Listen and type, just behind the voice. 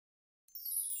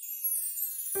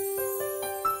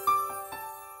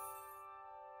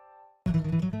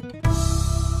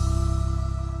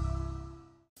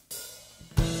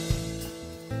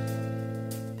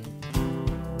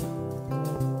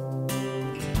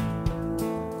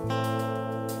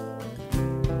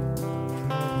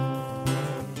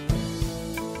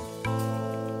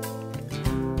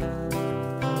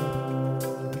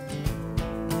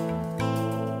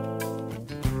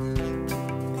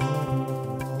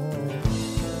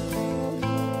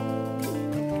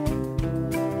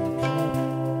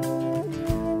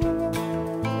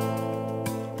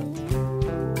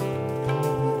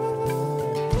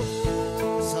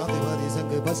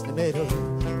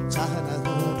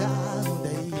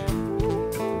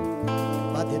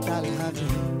साथी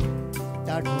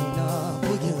टाढिन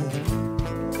पुग्यो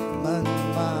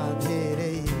मनमा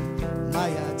धेरै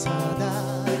माया छँदा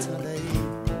छँदै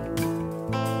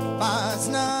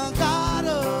बाँच्न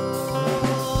गाह्रो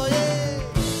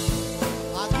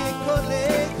आँखेको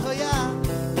लेखोया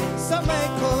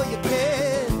समयको यो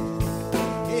खेल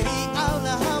फेरि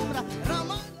आउला हाम्रा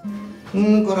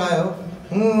रमाइलो करायो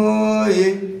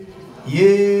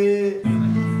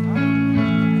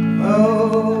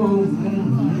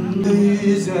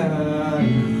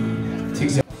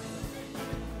ठीक छ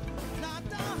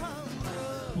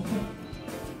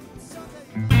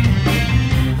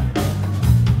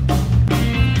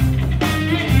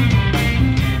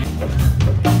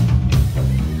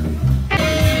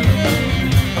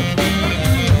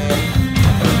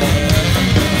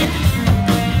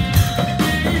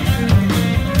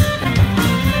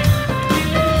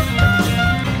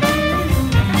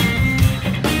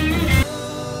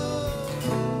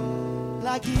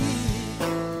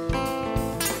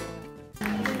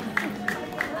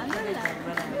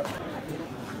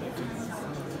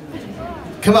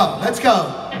Come on, let's go.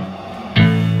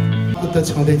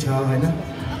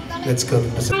 Let's go.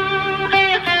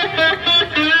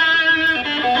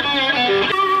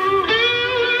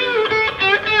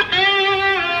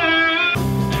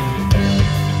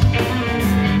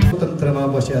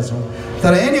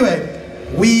 But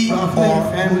anyway, we are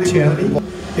family.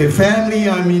 A family,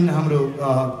 I mean, hamro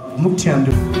Mukti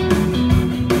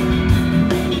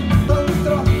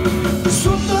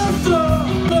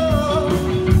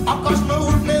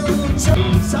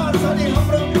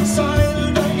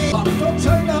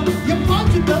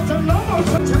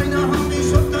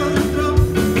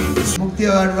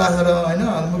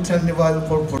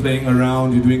for playing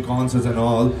around, you're doing concerts and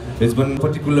all. It's been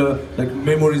particular like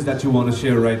memories that you want to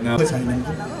share right now.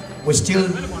 We're still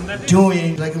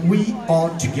doing like we all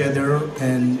together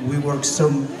and we work so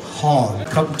hard.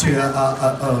 Come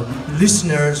to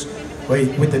listeners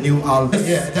with the new album.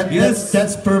 Yeah,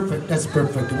 that's perfect. That's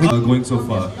perfect. Going so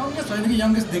far.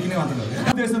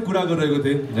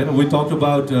 We talked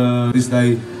about this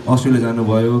guy Australia and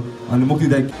Mukti,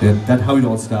 that's how it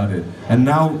all started. And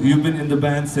now you've been in the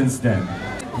band since then.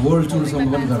 World tour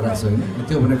सम्पन्न गरिरहेको छ होइन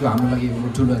त्यो भनेको हाम्रो लागि एउटा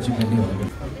ठुलो अचिभमेन्ट हो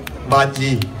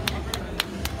बाजी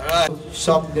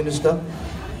shop minister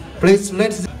please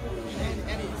let's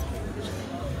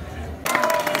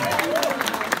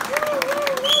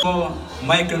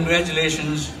my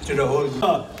congratulations to the whole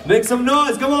group. Make some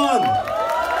noise, come on!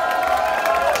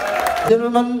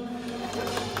 Gentlemen,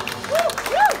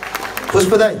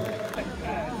 Pushpadai.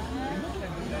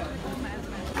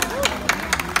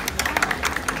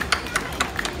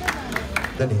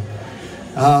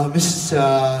 Mrs.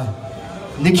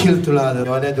 Nikhil Tulad,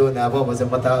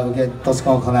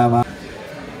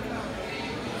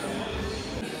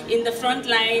 in the front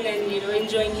line and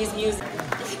enjoying his music.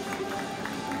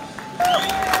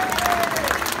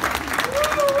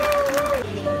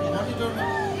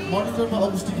 Monitor ma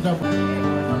acoustic na po.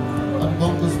 Ang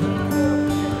vocals na.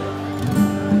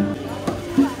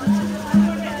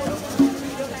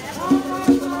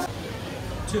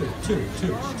 Two.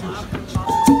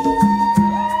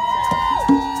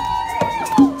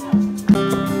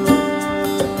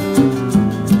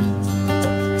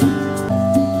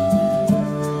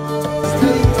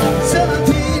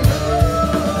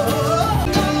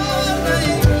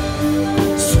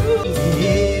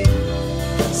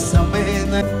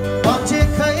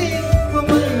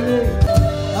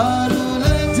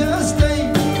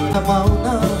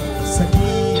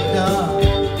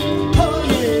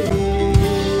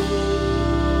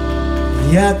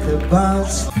 At the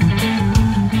bus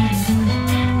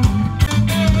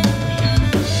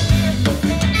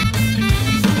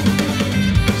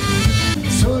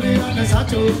Surya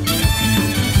Sacho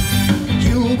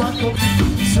You bato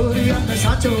Surya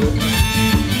Sacho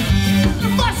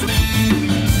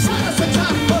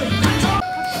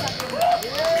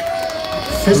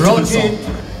Rotate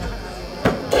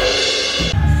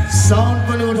Sound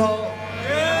Panudo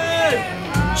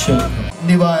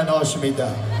Niva and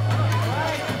Ashmita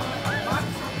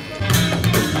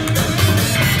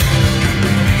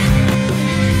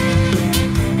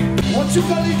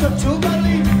Gentlemen,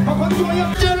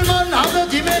 how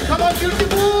the Jimmy come on,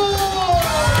 beautiful.